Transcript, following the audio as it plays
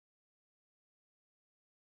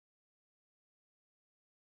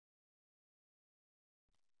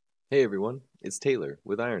Hey everyone, it's Taylor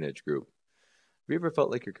with IronEdge Group. Have you ever felt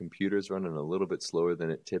like your computer's running a little bit slower than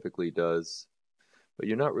it typically does, but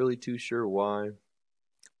you're not really too sure why?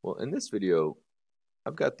 Well, in this video,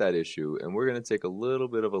 I've got that issue, and we're going to take a little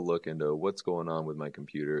bit of a look into what's going on with my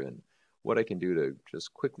computer and what I can do to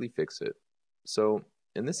just quickly fix it. So,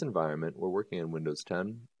 in this environment, we're working in Windows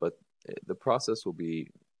 10, but the process will be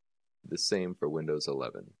the same for Windows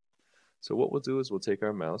 11. So what we'll do is we'll take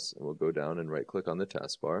our mouse and we'll go down and right-click on the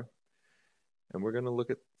taskbar, and we're going to look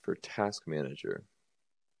for Task Manager.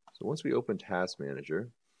 So once we open Task Manager,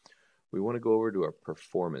 we want to go over to our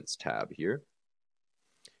Performance tab here.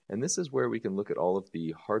 And this is where we can look at all of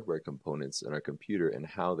the hardware components in our computer and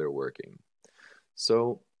how they're working.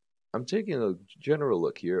 So I'm taking a general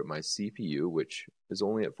look here at my CPU, which is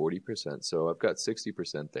only at 40%, so I've got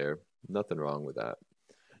 60% there. Nothing wrong with that.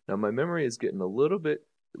 Now my memory is getting a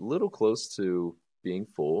little close to being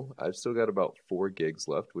full. I've still got about 4 gigs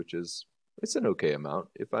left, which is it's an okay amount.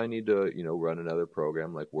 If I need to, run another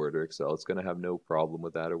program like Word or Excel, it's going to have no problem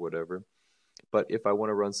with that or whatever. But if I want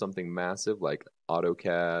to run something massive like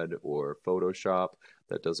AutoCAD or Photoshop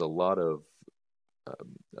that does a lot of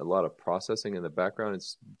processing in the background,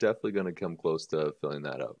 it's definitely going to come close to filling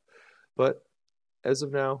that up. But as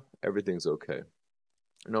of now, everything's okay.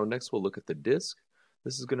 Now, next we'll look at the disk.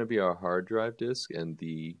 This is going to be our hard drive disk and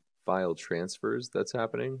the file transfers that's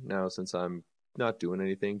happening. Now, since I'm not doing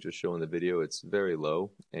anything, just showing the video, it's very low,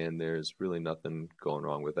 and there's really nothing going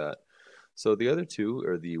wrong with that. So the other two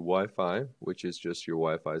are the Wi-Fi, which is just your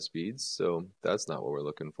Wi-Fi speeds, so that's not what we're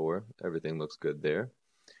looking for. Everything looks good there.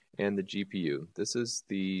 And the GPU. This is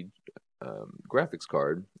the graphics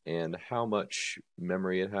card and how much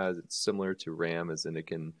memory it has. It's similar to RAM, as in it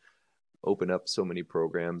can open up so many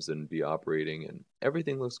programs and be operating, and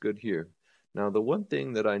everything looks good here. Now, the one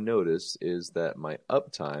thing that I noticed is that my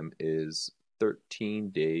uptime is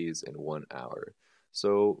 13 days and 1 hour.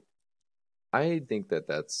 So I think that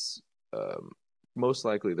that's most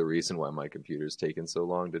likely the reason why my computer is taking so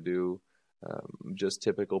long to do just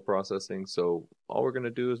typical processing. So all we're going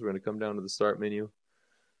to do is we're going to come down to the Start menu,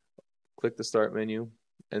 click the Start menu,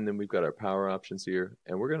 and then we've got our power options here,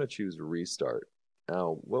 and we're going to choose Restart.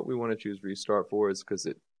 Now, what we want to choose Restart for is because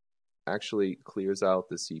it actually clears out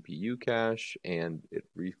the CPU cache and it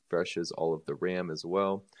refreshes all of the RAM as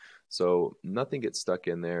well. So nothing gets stuck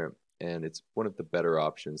in there, and it's one of the better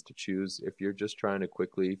options to choose if you're just trying to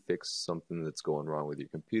quickly fix something that's going wrong with your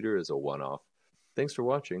computer as a one-off. Thanks for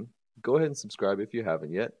watching. Go ahead and subscribe if you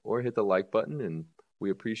haven't yet, or hit the like button, and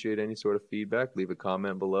we appreciate any sort of feedback. Leave a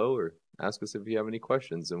comment below or ask us if you have any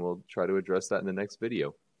questions, and we'll try to address that in the next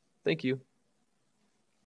video. Thank you.